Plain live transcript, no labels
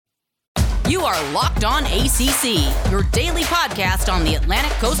You are Locked On ACC, your daily podcast on the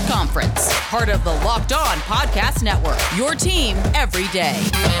Atlantic Coast Conference. Part of the Locked On Podcast Network, your team every day.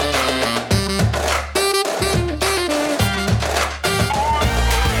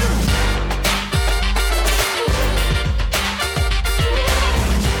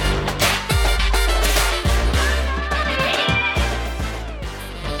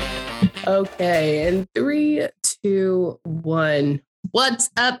 Okay, and 3, 2, 1. What's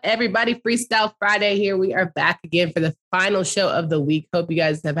up, everybody? Freestyle Friday here. We are back again for the final show of the week. Hope you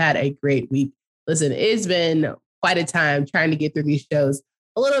guys have had a great week. Listen, it's been quite a time trying to get through these shows.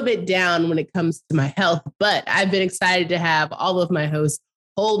 A little bit down when it comes to my health, but I've been excited to have all of my hosts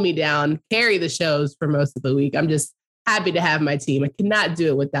hold me down, carry the shows for most of the week. I'm just happy to have my team. I cannot do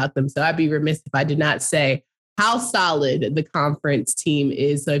it without them. So I'd be remiss if I did not say how solid the conference team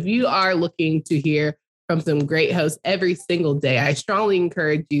is. So if you are looking to hear from some great hosts every single day, I strongly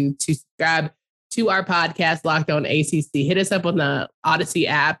encourage you to subscribe to our podcast, Locked On ACC. Hit us up on the Odyssey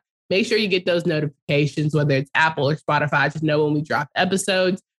app. Make sure you get those notifications, whether it's Apple or Spotify, just know when we drop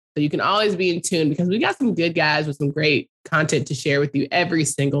episodes. So you can always be in tune because we got some good guys with some great content to share with you every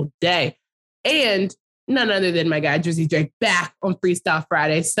single day. And none other than my guy, Drizzy Drake, back on Freestyle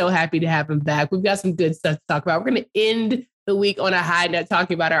Friday. So happy to have him back. We've got some good stuff to talk about. We're going to end the week on a high note,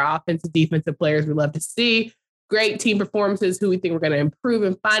 talking about our offensive, defensive players we love to see, great team performances, who we think we're going to improve,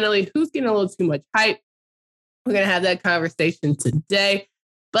 and finally, who's getting a little too much hype. We're going to have that conversation today,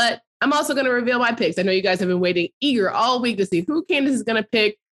 but I'm also going to reveal my picks. I know you guys have been waiting eager all week to see who Candace is going to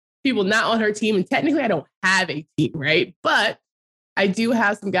pick, people not on her team, and technically I don't have a team, right? But I do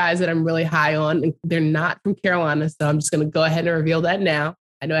have some guys that I'm really high on, and they're not from Carolina, so I'm just going to go ahead and reveal that now.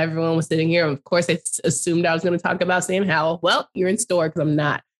 I know everyone was sitting here. Of course, I assumed I was going to talk about Sam Howell. Well, you're in store because I'm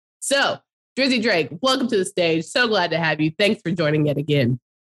not. So, Drizzy Drake, welcome to the stage. So glad to have you. Thanks for joining yet again.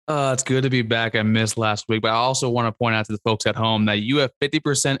 It's good to be back. I missed last week, but I also want to point out to the folks at home that you have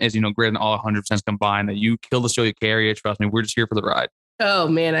 50% is, greater than all 100% combined, that you kill the show, you carry it. Trust me, we're just here for the ride. Oh,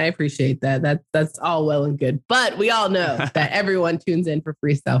 man, I appreciate that. That's all well and good. But we all know that everyone tunes in for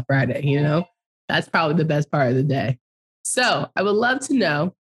Freestyle Friday, That's probably the best part of the day. So I would love to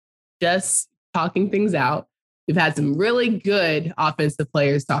know, just talking things out, we've had some really good offensive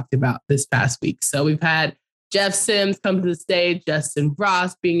players talked about this past week. So we've had Jeff Sims come to the stage, Justin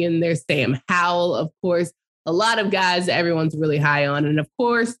Ross being in there, Sam Howell, of course, a lot of guys that everyone's really high on. And of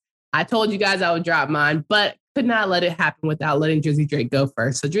course, I told you guys I would drop mine, but could not let it happen without letting Drizzy Drake go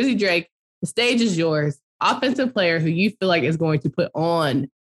first. So Drizzy Drake, the stage is yours. Offensive player who you feel like is going to put on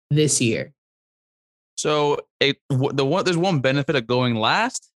this year. So there's one benefit of going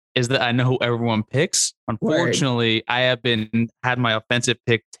last is that I know who everyone picks. Unfortunately, I have had my offensive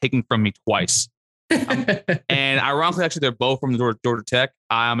pick taken from me twice. And ironically, actually, they're both from Georgia Tech.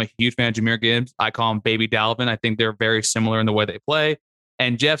 I'm a huge fan of Jahmyr Gibbs. I call him Baby Dalvin. I think they're very similar in the way they play.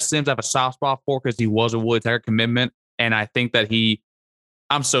 And Jeff Sims, I have a soft spot for because he was a Wood Tiger commitment. And I think that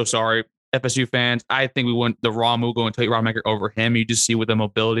I'm so sorry, FSU fans. I think we went the raw move going Tate Rodemaker over him. You just see with the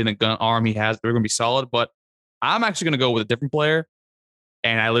mobility and the gun arm he has, they're going to be solid. But I'm actually going to go with a different player.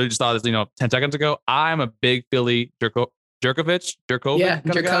 And I literally just thought this, 10 seconds ago. I'm a big Philly Jurkovec. Yeah,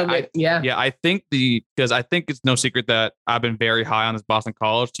 Jurkovec. Yeah, I think because I think it's no secret that I've been very high on this Boston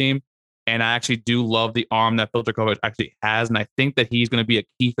College team. And I actually do love the arm that Phil Jurkovec actually has. And I think that he's going to be a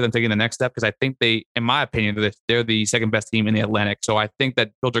key for them taking the next step because I think in my opinion, they're the second best team in the Atlantic. So I think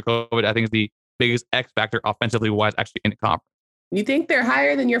that Phil Jurkovec, I think, is the biggest X factor offensively wise actually in the conference. You think they're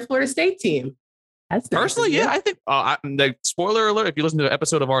higher than your Florida State team? That's personally, yeah. I think, the spoiler alert, if you listen to an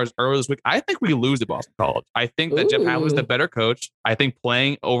episode of ours earlier this week, I think we lose to Boston College. I think that Jeff Howell is the better coach. I think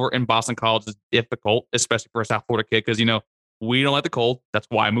playing over in Boston College is difficult, especially for a South Florida kid, because, we don't like the cold. That's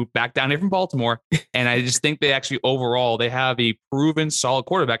why I moved back down here from Baltimore. And I just think they actually overall, they have a proven solid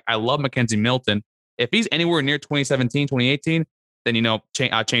quarterback. I love McKenzie Milton. If he's anywhere near 2017, 2018, then,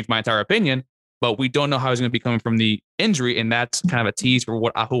 I changed my entire opinion. But we don't know how he's going to be coming from the injury. And that's kind of a tease for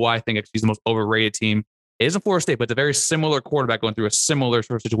who I think actually is the most overrated team. It isn't Florida State, but it's a very similar quarterback going through a similar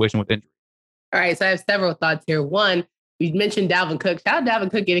sort of situation with injury. All right. So I have several thoughts here. One, you mentioned Dalvin Cook. Shout out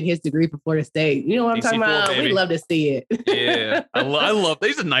Dalvin Cook getting his degree from Florida State. You know what I'm talking about? Baby. We'd love to see it. Yeah. I love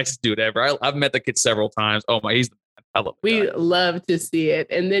he's the nicest dude ever. I've met the kid several times. Oh my, he's the man. I love We love to see it.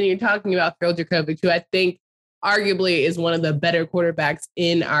 And then you're talking about Phil Jurkovec, who I think arguably is one of the better quarterbacks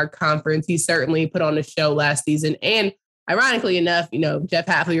in our conference. He certainly put on a show last season. And ironically enough, Jeff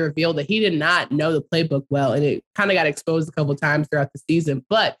Hafley revealed that he did not know the playbook well. And it kind of got exposed a couple of times throughout the season.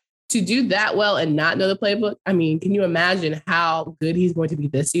 But to do that well and not know the playbook, I mean, can you imagine how good he's going to be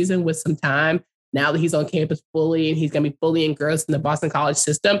this season with some time now that he's on campus fully and he's going to be fully engrossed in the Boston College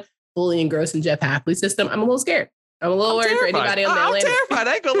system? fully engrossed in Jeff Hafley's system, I'm a little scared. I'm a little worried for anybody on the Atlantic. I'm terrified.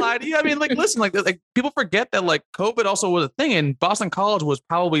 I ain't gonna lie to you. I mean, like, listen, like people forget that like COVID also was a thing, and Boston College was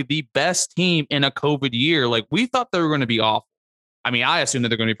probably the best team in a COVID year. Like, we thought they were going to be awful. I mean, I assumed that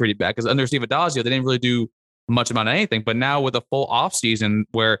they're going to be pretty bad because under Steve Addazio, they didn't really do much about anything. But now with a full offseason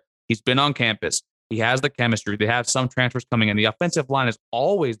where he's been on campus, he has the chemistry. They have some transfers coming in. The offensive line is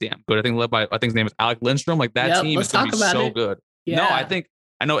always damn good. I think led by his name is Alec Lindstrom. Like that team is going to be so good. Yeah. No,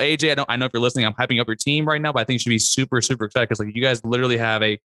 I know AJ. I know if you're listening, I'm hyping up your team right now, but I think you should be super, super excited because like you guys literally have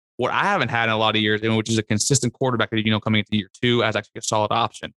what I haven't had in a lot of years, which is a consistent quarterback that coming into year 2 as actually a solid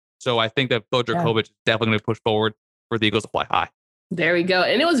option. So I think that Phil Dracovic is definitely going to push forward for the Eagles to fly high. There we go.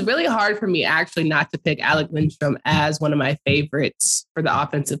 And it was really hard for me actually not to pick Alec Lindstrom as one of my favorites for the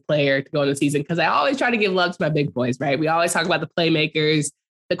offensive player to go in the season because I always try to give love to my big boys, right? We always talk about the playmakers,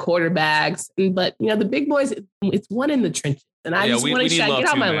 the quarterbacks, but the big boys, it's one in the trenches. And I just want to get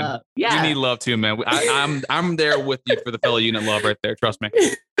out my love. Yeah. We need love too, man. I'm there with you for the fellow unit love right there. Trust me.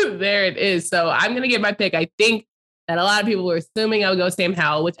 There it is. So I'm going to get my pick. I think that a lot of people were assuming I would go Sam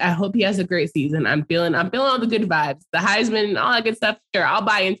Howell, which I hope he has a great season. I'm feeling all the good vibes, the Heisman and all that good stuff. Sure, I'll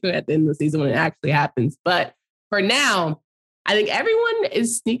buy into it at the end of the season when it actually happens. But for now, I think everyone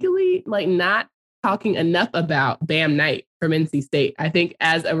is sneakily like not talking enough about Bam Knight from NC State. I think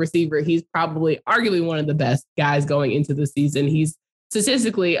as a receiver, he's probably arguably one of the best guys going into the season. He's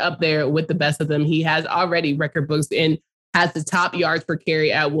statistically up there with the best of them. He has already record books and has the top yards per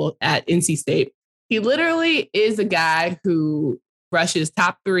carry at NC State. He literally is a guy who rushes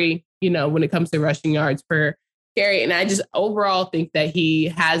top 3, when it comes to rushing yards per carry. And I just overall think that he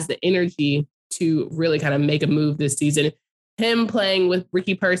has the energy to really kind of make a move this season. Him playing with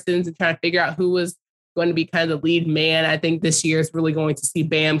Ricky Persons and trying to figure out who was going to be kind of the lead man. I think this year is really going to see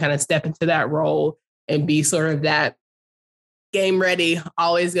Bam kind of step into that role and be sort of that game ready,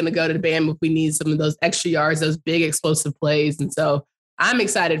 always going to go to Bam if we need some of those extra yards, those big explosive plays. And so I'm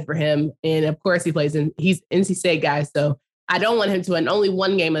excited for him. And of course he's NC State guy. So I don't want him to win only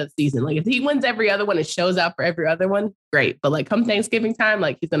one game of the season. Like if he wins every other one and shows out for every other one, great. But like come Thanksgiving time,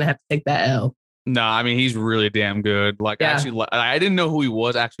 like he's going to have to take that L. No, I mean, he's really damn good. Actually, I didn't know who he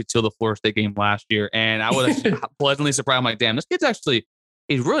was actually till the Florida State game last year. And I was actually pleasantly surprised. I'm like, damn, this kid's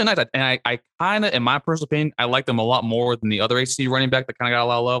he's really nice. And I kind of, in my personal opinion, I liked him a lot more than the other ACC running back that kind of got a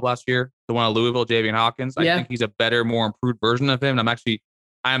lot of love last year. The one at Louisville, Javian Hawkins. I think he's a better, more improved version of him. And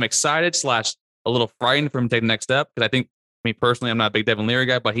I'm excited / a little frightened for him to take the next step. Because I think, me personally, I'm not a big Devin Leary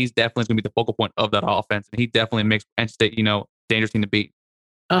guy, but he's definitely going to be the focal point of that offense. And he definitely makes NC State, dangerous team to beat.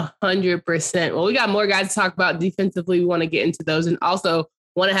 100%. Well, we got more guys to talk about defensively. We want to get into those and also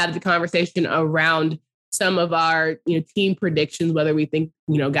want to have the conversation around some of our team predictions, whether we think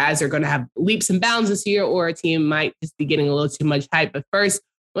guys are going to have leaps and bounds this year or a team might just be getting a little too much hype. But first,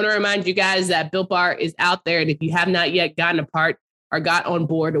 I want to remind you guys that Built Bar is out there. And if you have not yet gotten a part or got on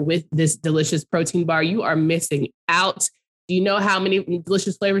board with this delicious protein bar, you are missing out. Do you know how many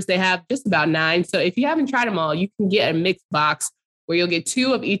delicious flavors they have? Just about 9. So if you haven't tried them all, you can get a mixed box where you'll get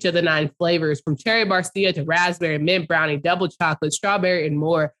 2 of each of the 9 flavors, from cherry barcia to raspberry, mint brownie, double chocolate, strawberry, and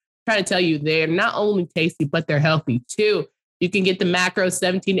more. I'm trying to tell you, they're not only tasty, but they're healthy too. You can get the macros,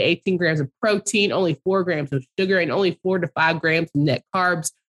 17 to 18 grams of protein, only 4 grams of sugar, and only 4 to 5 grams of net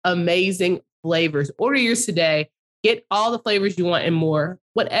carbs. Amazing flavors. Order yours today. Get all the flavors you want and more,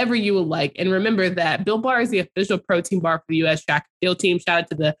 whatever you would like. And remember that Built Bar is the official protein bar for the U.S. track and field team. Shout out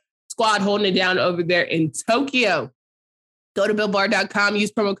to the squad holding it down over there in Tokyo. Go to BuiltBar.com,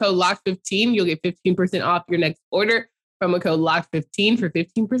 use promo code LOCK15. You'll get 15% off your next order. Promo code LOCK15 for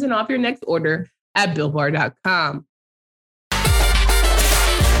 15% off your next order at BuiltBar.com.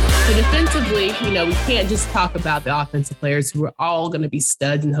 So defensively, we can't just talk about the offensive players who are all going to be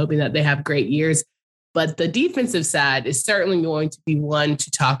studs and hoping that they have great years. But the defensive side is certainly going to be one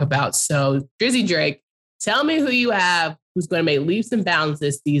to talk about. So Drizzy Drake, tell me who you have who's going to make leaps and bounds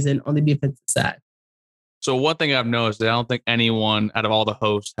this season on the defensive side. So one thing I've noticed is I don't think anyone out of all the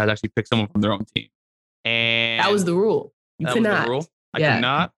hosts has actually picked someone from their own team. And that was the rule. You could not. I could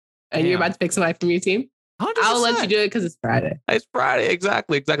not. And you're about to pick somebody from your team? 100%. I'll let you do it because it's Friday. It's Friday.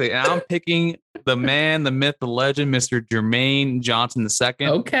 Exactly. And I'm picking the man, the myth, the legend, Mr. Jermaine Johnson II.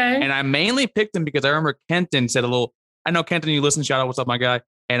 Okay. And I mainly picked him because I remember Kenton said I know Kenton, you listen, shout out, what's up, my guy?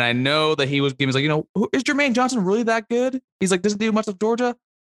 And I know that he was giving, like, is Jermaine Johnson really that good? He's like, doesn't do much of Georgia.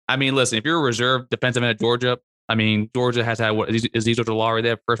 I mean, listen, if you're a reserve defensive end at Georgia, Georgia has had Azeez Ojulari. They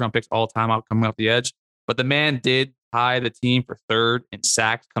have first round picks all the time out coming off the edge. But the man did tie the team for 3rd in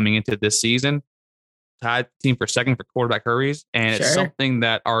sacks coming into this season. Tied the team for 2nd for quarterback hurries. And It's something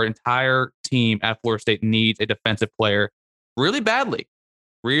that our entire team at Florida State needs a defensive player really badly.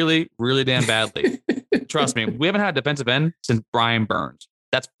 really, really damn badly. Trust me, we haven't had a defensive end since Brian Burns.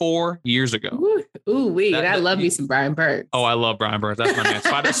 That's 4 years ago. I love me some Brian Burns. Oh, I love Brian Burns. That's my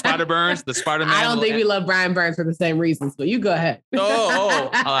man. Spider Burns, the Spider-Man. I don't think we love Brian Burns for the same reasons, but you go ahead. I'll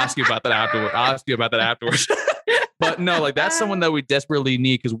ask you about that afterwards. But no, like that's someone that we desperately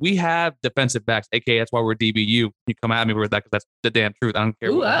need because we have defensive backs, aka that's why we're DBU. You come at me with that because that's the damn truth. I don't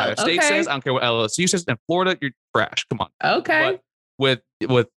care what Ohio State says. I don't care what LSU says. In Florida, you're trash. Come on. Okay. But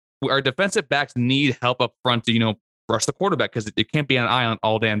with our defensive backs need help up front to rush the quarterback because it can't be on an island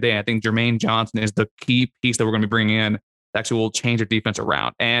all damn day. I think Jermaine Johnson is the key piece that we're going to be bringing in that actually will change our defense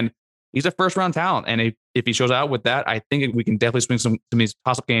around. And he's a first round talent. And if he shows out with that, I think we can definitely swing some of these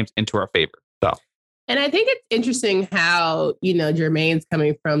toss up games into our favor. So. And I think it's interesting how, Jermaine's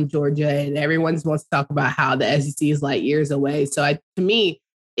coming from Georgia and everyone wants to talk about how the SEC is light years away. So to me,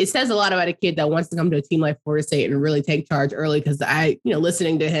 it says a lot about a kid that wants to come to a team like Florida State and really take charge early because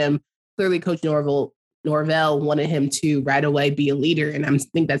listening to him, clearly Coach Norvell wanted him to right away be a leader. And I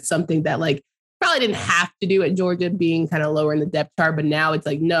think that's something that probably didn't have to do at Georgia being kind of lower in the depth chart. But now it's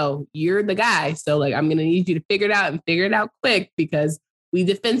no, you're the guy. So I'm going to need you to figure it out and figure it out quick because we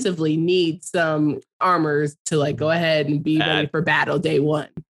defensively need some armors to go ahead and be ready for battle day one.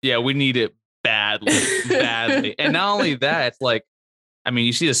 Yeah, we need it badly. And not only that, it's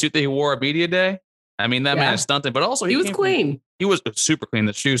you see the suit that he wore at media day? I mean, that man is stunted, but also he was clean. He was super clean.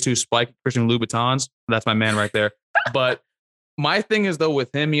 The shoes too, Spike, Christian Louboutins. That's my man right there. But my thing is though,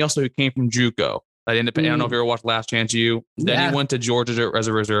 with him, he also came from JUCO. I don't know if you ever watched Last Chance U. Then he went to Georgia as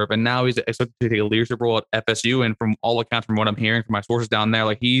a reserve, and now he's expected to take a leadership role at FSU. And from all accounts, from what I'm hearing from my sources down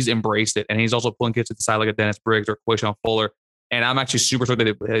there, he's embraced it, and he's also pulling kids to the side like a Dennis Briggs or Quayshawn Fuller. And I'm actually super stoked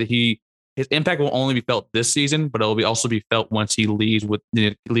that his impact will only be felt this season, but it'll also be felt once he leaves with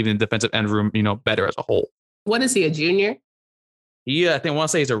leaving the defensive end room, better as a whole. What is he, a junior? I think I want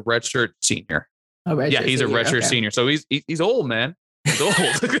to say he's a redshirt senior. Oh, redshirt yeah, he's senior. A redshirt senior. So he's old, man. He's old.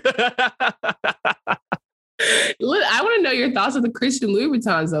 Look, I want to know your thoughts on the Christian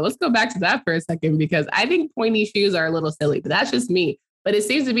Louboutins, though. Let's go back to that for a second because I think pointy shoes are a little silly, but that's just me. But it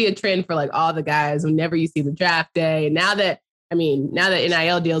seems to be a trend for all the guys whenever you see the draft day. Now that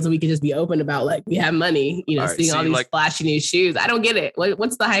NIL deals and we can just be open about we have money, seeing all these flashy new shoes. I don't get it.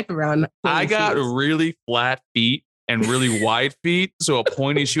 What's the hype around? I got really flat feet and really wide feet, so a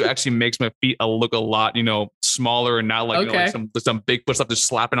pointy shoe actually makes my feet look a lot, smaller and not some big foot stuff just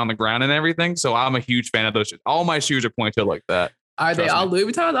slapping on the ground and everything. So I'm a huge fan of those shoes. All my shoes are pointed like that. Are they all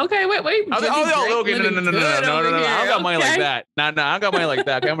Louboutins? Okay, wait. Okay, no. I don't got money like that. No, I don't got money like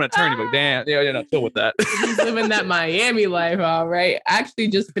that. Okay, I'm gonna turn you, but damn, chill with that. He's living that Miami life, all right. I actually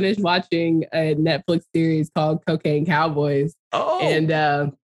just finished watching a Netflix series called Cocaine Cowboys. Oh, and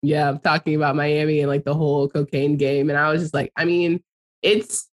I'm talking about Miami and the whole cocaine game. And I was just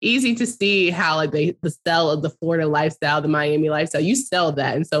it's easy to see how the sell of the Florida lifestyle, the Miami lifestyle, you sell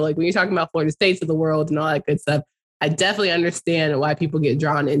that. And so when you're talking about Florida States of the world and all that good stuff, I definitely understand why people get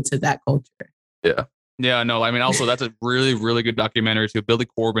drawn into that culture. Yeah. Yeah, no, also that's a really, really good documentary too. Billy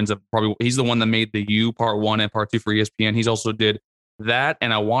Corbin's he's the one that made the U Part 1 and Part 2 for ESPN. He's also did that.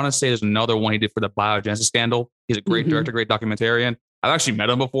 And I want to say there's another one he did for the Biogenesis scandal. He's a great director, great documentarian. I've actually met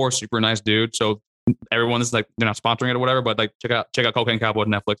him before. Super nice dude. So everyone is they're not sponsoring it or whatever, but check out Cocaine Cowboy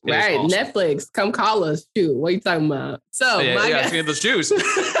Netflix. Right. Awesome. Netflix, come call us. Shoot. What are you talking about? So the shoes.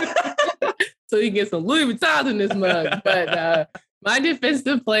 So you can get some Louis Vuittons in this mug. But my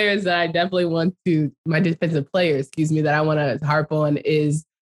defensive players that I want to harp on is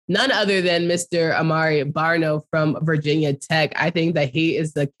none other than Mr. Amari Barno from Virginia Tech. I think that he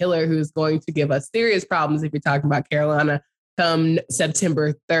is the killer who's going to give us serious problems if you're talking about Carolina come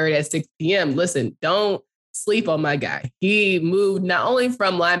September 3rd at 6 p.m. Listen, don't sleep on my guy. He moved not only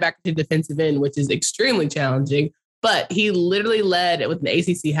from linebacker to defensive end, which is extremely challenging, but he literally led with an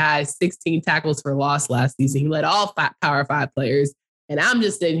ACC high 16 tackles for loss last season. He led all Power 5 players. And I'm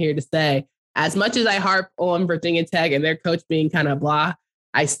just sitting here to say, as much as I harp on Virginia Tech and their coach being kind of blah,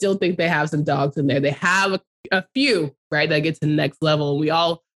 I still think they have some dogs in there. They have a few, right, that get to the next level. We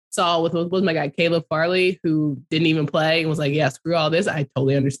all saw with my guy, Caleb Farley, who didn't even play and was like, yeah, screw all this. I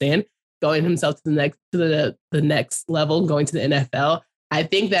totally understand. Going himself to the next level, going to the NFL. I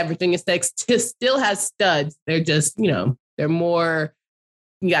think that Virginia Tech still has studs. They're just, they're more,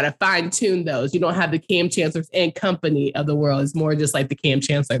 you got to fine tune those. You don't have the Cam Chancellors and company of the world. It's more just like the Cam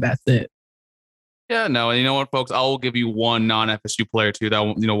Chancellor. That's it. Yeah, no. And you know what, folks? I will give you one non-FSU player too that,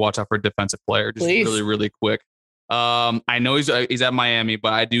 watch out for a defensive player. Just Please. Really, really quick. I know he's at Miami,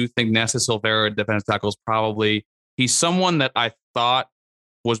 but I do think Nesta Silvera, defensive tackle, is probably, he's someone that I thought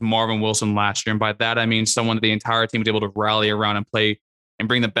was Marvin Wilson last year. And by that, I mean someone that the entire team was able to rally around and play and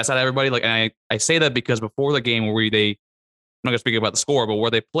bring the best out of everybody. Like, and I say that because before the game where I'm not going to speak about the score, but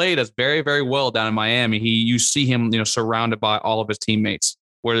where they played us very, very well down in Miami, you see him, surrounded by all of his teammates,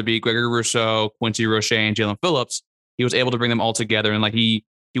 whether it be Gregory Rousseau, Quincy Roche, and Jalen Phillips. He was able to bring them all together. And like, he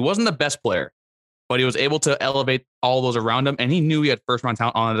wasn't the best player, but he was able to elevate all those around him. And he knew he had first round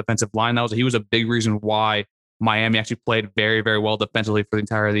talent on the defensive line. He was a big reason why Miami actually played very, very well defensively for the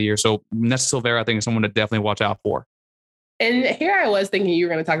entire of the year. So Nesta Silvera, I think, is someone to definitely watch out for. And here I was thinking you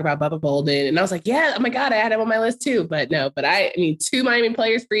were going to talk about Bubba Bolden. And I was like, yeah, oh my God, I had him on my list too. But no, I mean, 2 Miami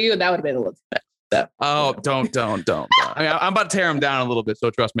players for you, that would have been a little too much. So, don't. I mean, I'm about to tear him down a little bit. So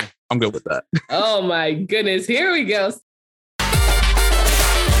trust me, I'm good with that. Oh my goodness. Here we go. So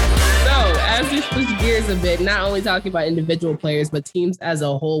as we switch gears a bit, not only talking about individual players, but teams as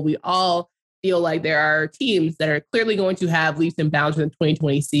a whole, we all feel like there are teams that are clearly going to have leaps and bounds in the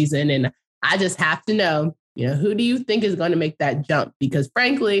 2020 season. And I just have to know, who do you think is going to make that jump? Because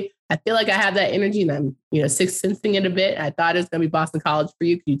frankly, I feel like I have that energy and I'm, sixth sensing it a bit. I thought it was going to be Boston College for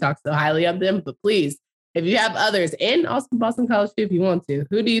you because you talk so highly of them. But please, if you have others, and also Boston College too, if you want to,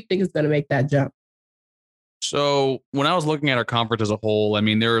 who do you think is going to make that jump? So when I was looking at our conference as a whole, I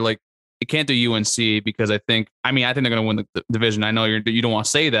mean, they're like, you can't do UNC because I think they're going to win the division. I know you don't want to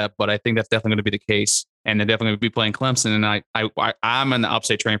say that, but I think that's definitely going to be the case. And they're definitely going to be playing Clemson. And I'm on the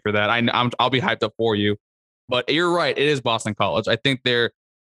upstate train for that. I'll be hyped up for you. But you're right. It is Boston College. I think they're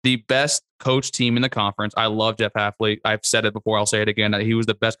the best coach team in the conference. I love Jeff Hafley. I've said it before. I'll say it again. He was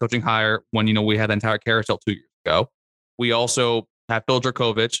the best coaching hire when, we had the entire carousel 2 years ago. We also have Phil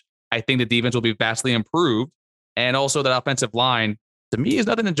Dracovic. I think the defense will be vastly improved. And also that offensive line, to me, is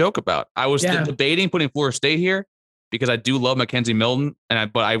nothing to joke about. I was debating putting Florida State here because I do love Mackenzie Milton.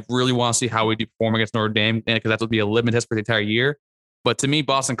 But I really want to see how we do perform against Notre Dame because that will be a litmus test for the entire year. But to me,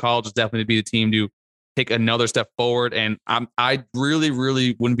 Boston College is definitely be the team to take another step forward. And I really,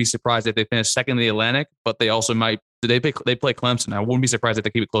 really wouldn't be surprised if they finish second in the Atlantic, but they also might, they play Clemson. I wouldn't be surprised if they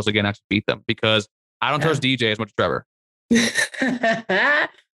keep it close again, actually beat them because I don't trust DJ as much as Trevor.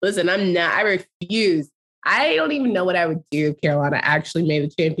 Listen, I refuse. I don't even know what I would do if Carolina actually made a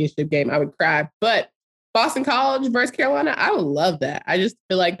championship game. I would cry, but Boston College versus Carolina, I would love that. I just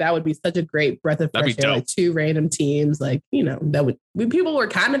feel like that would be such a great breath of fresh air. Like 2 random teams, that people were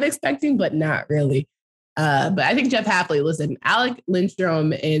kind of expecting, but not really. But I think Jeff Hafley, listen, Alec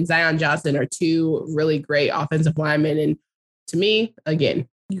Lindstrom and Zion Johnson are 2 really great offensive linemen. And to me, again,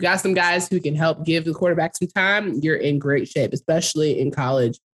 you got some guys who can help give the quarterback some time. You're in great shape, especially in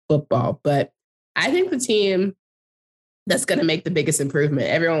college football. But I think the team that's going to make the biggest improvement,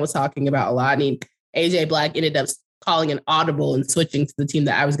 everyone was talking about a lot. I mean, AJ Black ended up calling an audible and switching to the team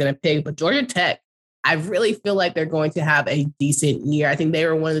that I was going to pick. But Georgia Tech, I really feel like they're going to have a decent year. I think they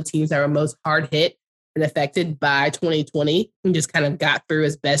were one of the teams that were most hard hit and affected by 2020 and just kind of got through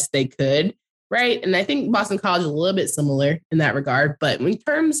as best they could, right? And I think Boston College is a little bit similar in that regard. But in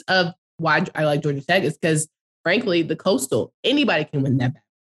terms of why I like Georgia Tech, is because, frankly, the Coastal, anybody can win that battle.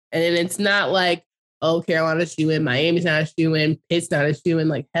 And then it's not like, oh, Carolina's shoe-in, Miami's not a shoe-in, Pitt's not a shoe-in.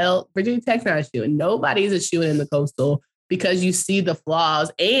 Like, hell, Virginia Tech's not a shoe-in. Nobody's a shoe-in in the Coastal because you see the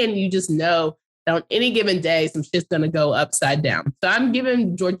flaws and you just know that on any given day, some shit's going to go upside down. So I'm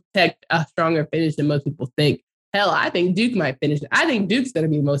giving Georgia Tech a stronger finish than most people think. Hell, I think Duke might finish it. I think Duke's going to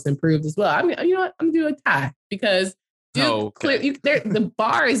be most improved as well. You know what? I'm doing a tie because Duke, the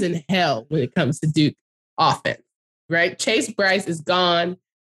bar is in hell when it comes to Duke offense, right? Chase Bryce is gone.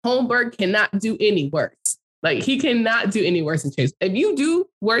 Holmberg cannot do any worse. Like, he cannot do any worse than Chase. If you do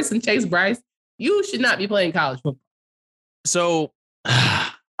worse than Chase Bryce, you should not be playing college football. So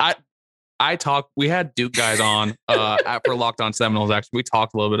we had Duke guys on for Locked On Seminoles. Actually, we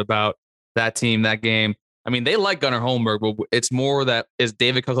talked a little bit about that team, that game. I mean, they like Gunnar Holmberg, but it's more that is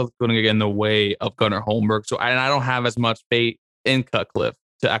David Cutcliffe going to get in the way of Gunnar Holmberg? So I don't have as much faith in Cutcliffe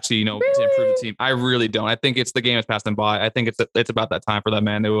to actually, really? To improve the team. I really don't. I think the game has passed him by. I think it's about that time for that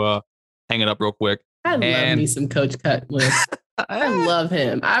man to hang it up real quick. I love me some Coach Cutcliffe. I love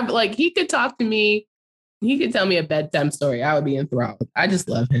him. He could talk to me. He could tell me a bedtime story. I would be enthralled. I just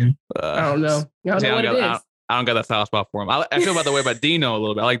love him. I don't know. I don't know what it is. I don't got that soft spot for him. I feel about the way about Dino a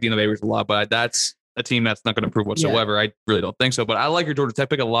little bit. I like Dino Babers a lot, but that's a team that's not going to improve whatsoever. Yeah. I really don't think so. But I like your Georgia Tech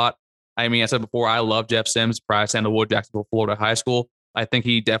pick a lot. I mean, I said before, I love Jeff Sims, prior to Sandalwood, Jacksonville, Florida High School. I think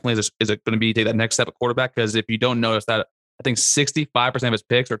he definitely is going to be take that next step at quarterback because if you don't notice that, I think 65% of his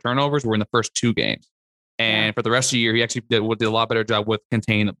picks or turnovers were in the first 2 games. And for the rest of the year, he actually did a lot better job with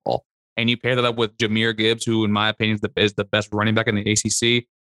containing the ball. And you pair that up with Jahmyr Gibbs, who, in my opinion, is the best running back in the ACC.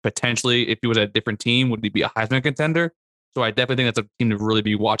 Potentially, if he was at a different team, would he be a Heisman contender? So I definitely think that's a team to really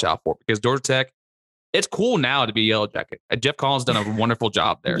be watch out for because Georgia Tech, it's cool now to be Yellow Jacket. Jeff Collins done a wonderful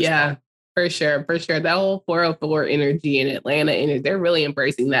job there. Yeah, for sure. That whole 404 energy in Atlanta, and they're really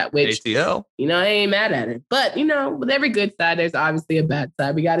embracing that, which, ATL. I ain't mad at it. But, with every good side, there's obviously a bad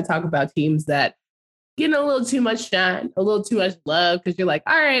side. We got to talk about teams that getting a little too much shine, a little too much love, because you're like,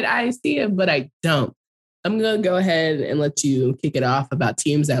 all right, I see it, but I don't. I'm going to go ahead and let you kick it off about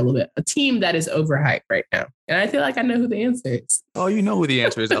teams that a team that is overhyped right now. And I feel like I know who the answer is. Oh, you know who the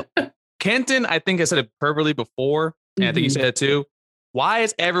answer is. Kenton, I think I said it perfectly before, and I think you said it too. Why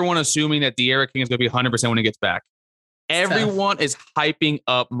is everyone assuming that D'Eriq King is going to be 100% when he gets back? Everyone is hyping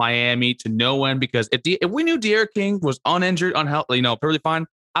up Miami to no end, because if we knew D'Eriq King was uninjured, unhealthy, perfectly fine,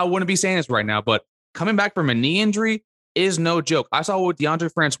 I wouldn't be saying this right now. But coming back from a knee injury is no joke. I saw with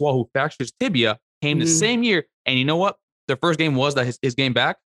DeAndre Francois, who fractured his tibia, came the same year. And you know what? The first game was that his game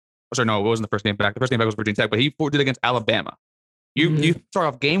back. Oh, sorry, no, it wasn't the first game back. The first game back was Virginia Tech, but he did against Alabama. You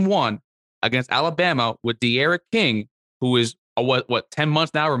start off game one against Alabama with D'Eriq King, who is 10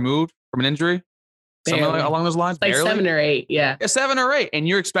 months now removed from an injury? Barely. Something along those lines? Like barely? 7 or 8, yeah. 7 or 8. And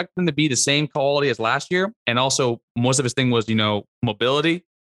you're expecting him to be the same quality as last year. And also, most of his thing was, mobility.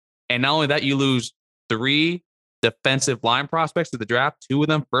 And not only that, you lose 3 defensive line prospects to the draft, 2 of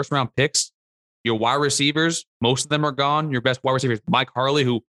them first-round picks. Your wide receivers, most of them are gone. Your best wide receiver is Mike Harley,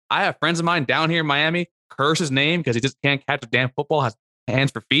 who I have friends of mine down here in Miami curse his name because he just can't catch a damn football, has hands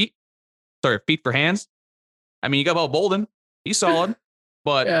for feet. Sorry, feet for hands. I mean, you got Bob Bolden. He's solid.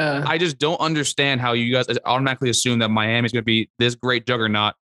 But I just don't understand how you guys automatically assume that Miami is going to be this great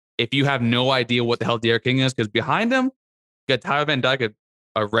juggernaut if you have no idea what the hell D'Eriq King is. Because behind him, you got Tyler Van Dyke,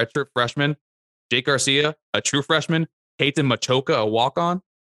 a redshirt freshman, Jake Garcia, a true freshman, Peyton Machoka, a walk-on.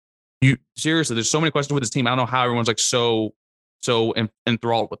 Seriously, there's so many questions with this team. I don't know how everyone's like so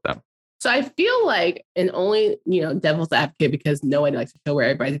enthralled with them. So I feel like, and only, devil's advocate, because no one likes to show where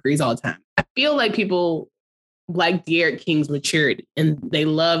everybody agrees all the time. I feel like people like D'Eriq King's maturity, and they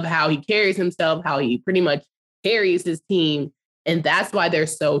love how he carries himself, how he pretty much carries his team. And that's why they're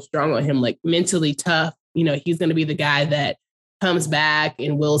so strong on him, like mentally tough. He's going to be the guy that comes back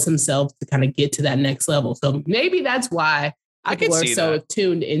and wills himself to kind of get to that next level. So maybe that's why people are so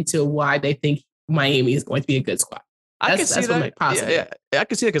tuned into why they think Miami is going to be a good squad. I can see that. Yeah, I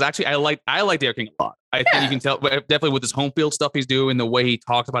can see it because actually I like D'Eriq King a lot. I think you can tell, definitely with this home field stuff he's doing, the way he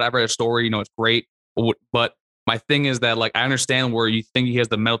talks about it. I've read a story, it's great. But my thing is that, like, I understand where you think he has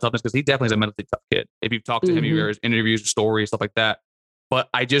the mental toughness, because he definitely is a mentally tough kid. If you've talked to him, you've interviews, stories, stuff like that. But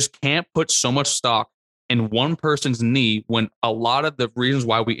I just can't put so much stock in one person's knee when a lot of the reasons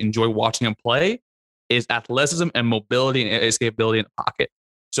why we enjoy watching him play is athleticism and mobility and escapability in the pocket.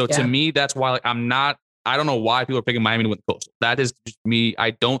 So to me, that's why I don't know why people are picking Miami to win the Coastal. That is just me.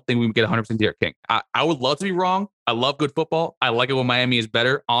 I don't think we can get 100% D'Eriq King. I would love to be wrong. I love good football. I like it when Miami is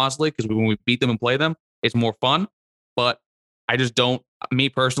better, honestly, because when we beat them and play them, it's more fun. But I just don't, me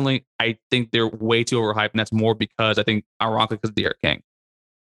personally, I think they're way too overhyped. And that's more because I think, ironically, because of D'Eriq King.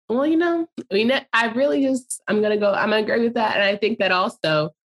 Well, I'm going to agree with that. And I think that also,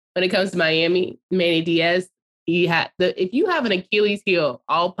 when it comes to Miami, Manny Diaz, if you have an Achilles heel,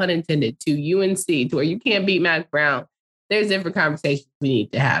 all pun intended, to UNC, to where you can't beat Mac Brown, there's different conversations we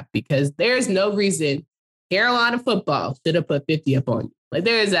need to have, because there's no reason Carolina football should have put 50 up on you. Like,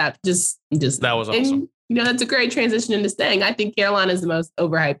 there is that just that was awesome. And, that's a great transition into saying I think Carolina is the most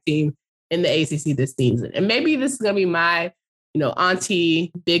overhyped team in the ACC this season. And maybe this is going to be my,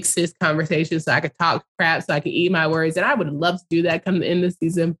 auntie, big sis conversation, so I could talk crap, so I can eat my words. And I would love to do that come the end of the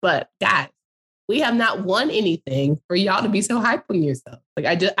season. But guys, we have not won anything for y'all to be so hyped on yourself. Like,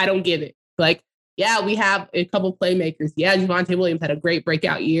 I don't get it. Like, yeah, we have a couple playmakers. Yeah, Javonte Williams had a great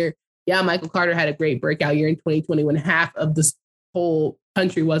breakout year. Yeah, Michael Carter had a great breakout year in 2020 when half of this whole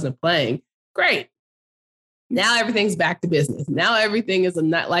country wasn't playing. Great. Now everything's back to business. Now everything is a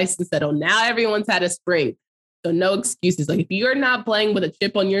license settled. Now everyone's had a spring. So no excuses. Like, if you're not playing with a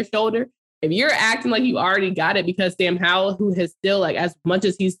chip on your shoulder, if you're acting like you already got it because Sam Howell, who has still, like, as much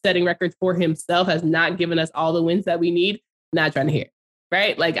as he's setting records for himself, has not given us all the wins that we need, not trying to hear it,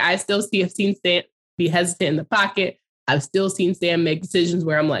 right? Like, I still have seen Sam be hesitant in the pocket. I've still seen Sam make decisions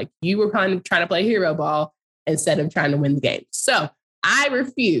where I'm like, you were kind of trying to play hero ball instead of trying to win the game. So I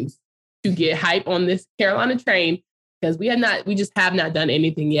refuse to get hype on this Carolina train, because we just have not done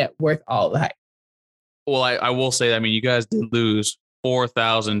anything yet worth all the hype. Well, I will say, you guys did lose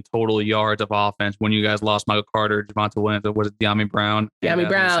 4,000 total yards of offense when you guys lost Michael Carter, Javonte Williams, was it De'Ami Brown?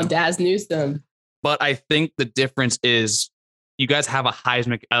 Daz Newsome. But I think the difference is you guys have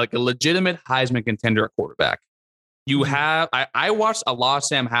a legitimate Heisman contender at quarterback. You have, I watched a lot of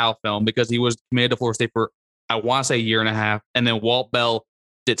Sam Howell film because he was committed to Florida State for, I want to say, a year and a half. And then Walt Bell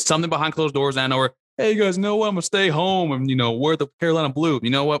did something behind closed doors. I know hey, you guys know what? I'm going to stay home and, wear the Carolina blue. You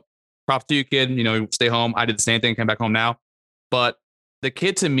know what? Props to you, kid. Stay home. I did the same thing, came back home now. But the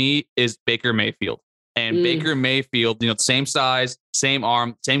kid to me is Baker Mayfield. And Baker Mayfield, same size, same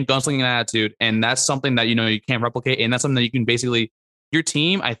arm, same gunslinging attitude. And that's something that, you can't replicate. And that's something that you can basically, your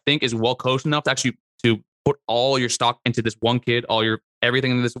team, I think, is well coached enough to actually to put all your stock into this one kid,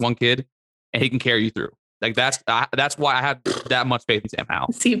 everything into this one kid, and he can carry you through. Like that's why I have that much faith in Sam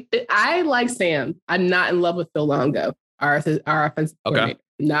Howell. See, I like Sam. I'm not in love with Phil Longo, our offensive coordinator.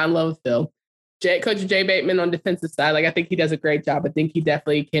 Not in love with Phil. Coach Jay Bateman on defensive side, I think he does a great job. I think he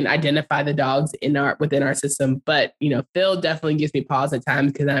definitely can identify the dogs within our system. But Phil definitely gives me pause at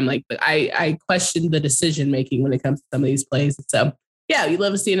times because I'm like, I question the decision making when it comes to some of these plays. So yeah, you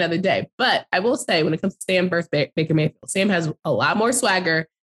love to see another day. But I will say, when it comes to Sam versus Baker Mayfield, Sam has a lot more swagger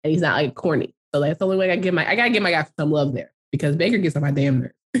and he's not corny. So that's the only way I gotta give my guy some love there because Baker gets on my damn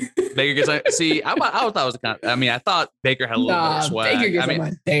nerves. Baker gets on. See, I thought it was I thought Baker had a little bit of swag. Baker gets on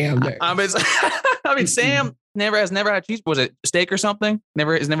my damn nerves. Sam has never had cheese. Was it steak or something?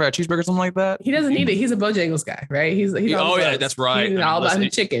 Has never had cheeseburger or something like that. He doesn't need it. He's a Bojangles guy, right? He's that's right. He's all about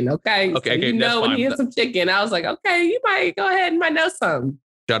his chicken. Okay. Okay. So when he has some chicken, I was like, okay, you might go ahead and might know something.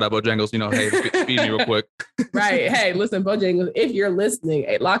 Shout out Bojangles. Hey, feed me real quick. Right. Hey, listen, Bojangles, if you're listening,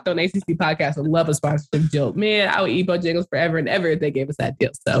 a Locked On ACC podcast would love a sponsorship deal. Man, I would eat Bojangles forever and ever if they gave us that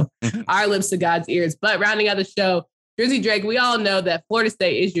deal. So our lips to God's ears. But rounding out the show, Drizzy Drake, we all know that Florida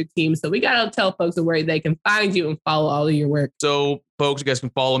State is your team. So we got to tell folks where they can find you and follow all of your work. So folks, you guys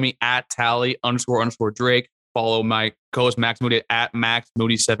can follow me at Tally__Drake. Follow my co-host Max Moody at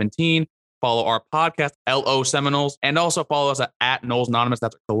MaxMoody17. Follow our podcast, LO Seminoles, and also follow us at Knowles Anonymous.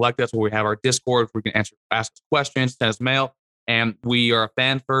 That's our collective. That's where we have our Discord. Where we can ask us questions, send us mail. And we are a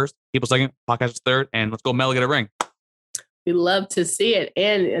fan first, people second, podcast is third. And let's go, Mel, get a ring. We love to see it.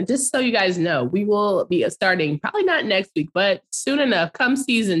 And just so you guys know, we will be starting probably not next week, but soon enough, come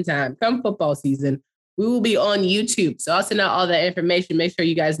season time, come football season, we will be on YouTube. So I'll send out all that information. Make sure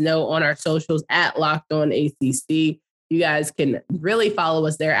you guys know on our socials at Locked On ACC. You guys can really follow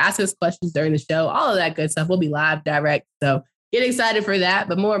us there, ask us questions during the show, all of that good stuff. We'll be live direct. So get excited for that.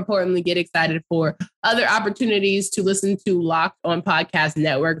 But more importantly, get excited for other opportunities to listen to Locked On Podcast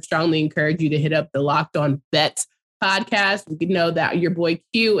Network. Strongly encourage you to hit up the Locked On Bets podcast. We know that your boy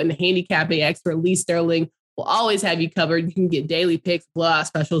Q and the handicapping expert Lee Sterling will always have you covered. You can get daily picks, blowout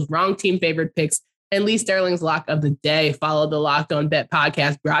specials, wrong team favorite picks, and Lee Sterling's lock of the day. Follow the Locked On Bet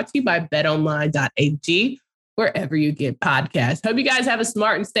podcast brought to you by betonline.ag. Wherever you get podcasts. Hope you guys have a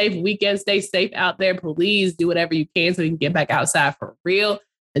smart and safe weekend. Stay safe out there. Please do whatever you can so we can get back outside for real.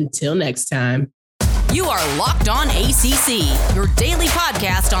 Until next time. You are Locked On ACC, your daily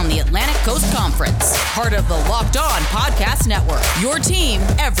podcast on the Atlantic Coast Conference. Part of the Locked On Podcast Network, your team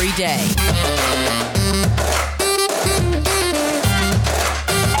every day.